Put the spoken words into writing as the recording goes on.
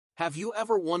Have you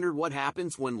ever wondered what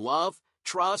happens when love,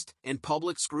 trust, and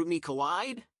public scrutiny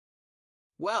collide?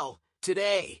 Well,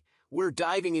 today, we're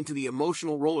diving into the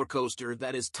emotional roller coaster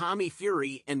that is Tommy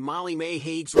Fury and Molly-Mae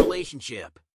Hague's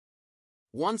relationship.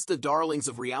 Once the darlings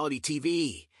of reality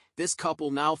TV, this couple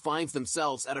now finds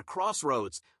themselves at a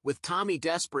crossroads, with Tommy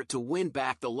desperate to win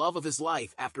back the love of his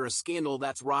life after a scandal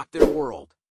that's rocked their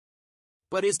world.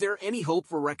 But is there any hope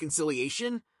for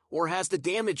reconciliation, or has the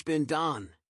damage been done?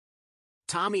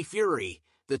 Tommy Fury,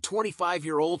 the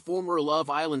 25-year-old former Love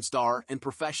Island star and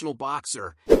professional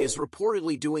boxer, is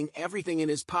reportedly doing everything in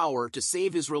his power to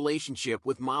save his relationship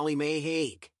with Molly-Mae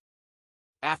Hague.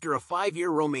 After a 5-year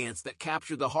romance that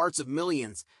captured the hearts of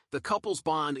millions, the couple's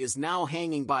bond is now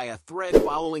hanging by a thread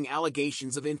following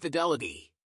allegations of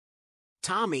infidelity.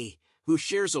 Tommy, who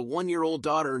shares a 1-year-old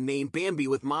daughter named Bambi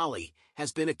with Molly,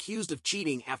 has been accused of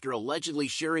cheating after allegedly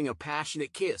sharing a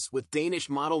passionate kiss with Danish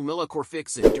model Mille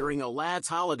Korfiksen during a lad's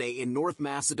holiday in North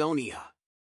Macedonia.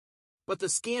 But the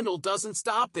scandal doesn't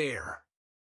stop there.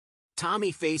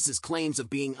 Tommy faces claims of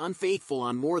being unfaithful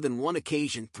on more than one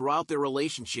occasion throughout their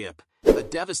relationship, a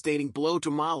devastating blow to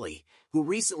Molly, who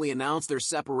recently announced their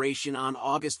separation on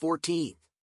August 14th.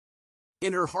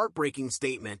 In her heartbreaking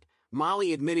statement,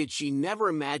 Molly admitted she never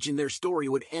imagined their story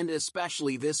would end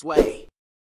especially this way.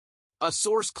 A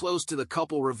source close to the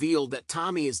couple revealed that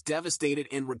Tommy is devastated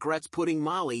and regrets putting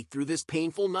Molly through this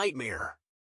painful nightmare.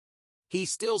 He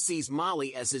still sees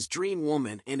Molly as his dream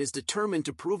woman and is determined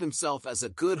to prove himself as a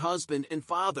good husband and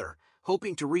father,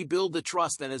 hoping to rebuild the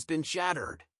trust that has been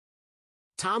shattered.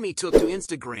 Tommy took to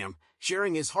Instagram,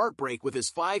 sharing his heartbreak with his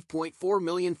 5.4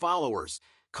 million followers,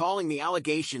 calling the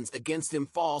allegations against him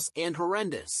false and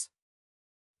horrendous.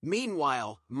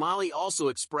 Meanwhile, Molly also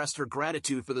expressed her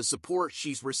gratitude for the support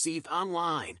she's received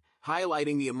online,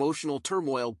 highlighting the emotional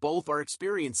turmoil both are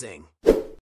experiencing.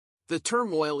 The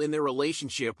turmoil in their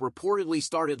relationship reportedly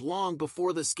started long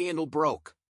before the scandal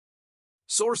broke.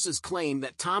 Sources claim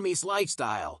that Tommy's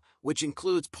lifestyle, which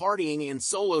includes partying and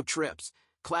solo trips,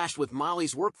 clashed with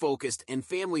Molly's work-focused and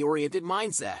family-oriented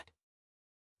mindset.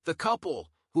 The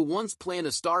couple, who once planned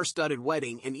a star-studded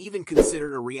wedding and even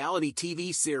considered a reality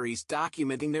TV series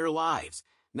documenting their lives,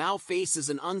 now faces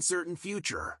an uncertain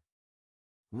future.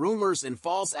 Rumors and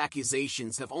false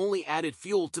accusations have only added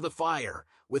fuel to the fire,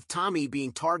 with Tommy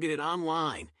being targeted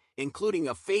online, including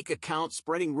a fake account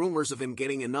spreading rumors of him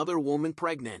getting another woman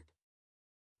pregnant.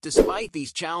 Despite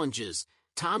these challenges,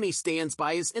 Tommy stands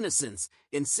by his innocence,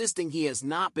 insisting he has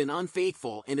not been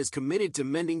unfaithful and is committed to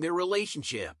mending their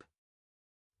relationship.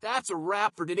 That's a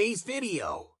wrap for today's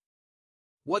video.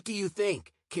 What do you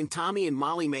think? Can Tommy and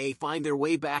Molly-Mae find their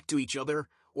way back to each other,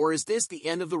 or is this the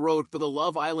end of the road for the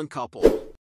Love Island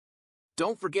couple?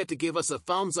 Don't forget to give us a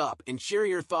thumbs up and share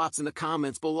your thoughts in the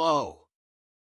comments below.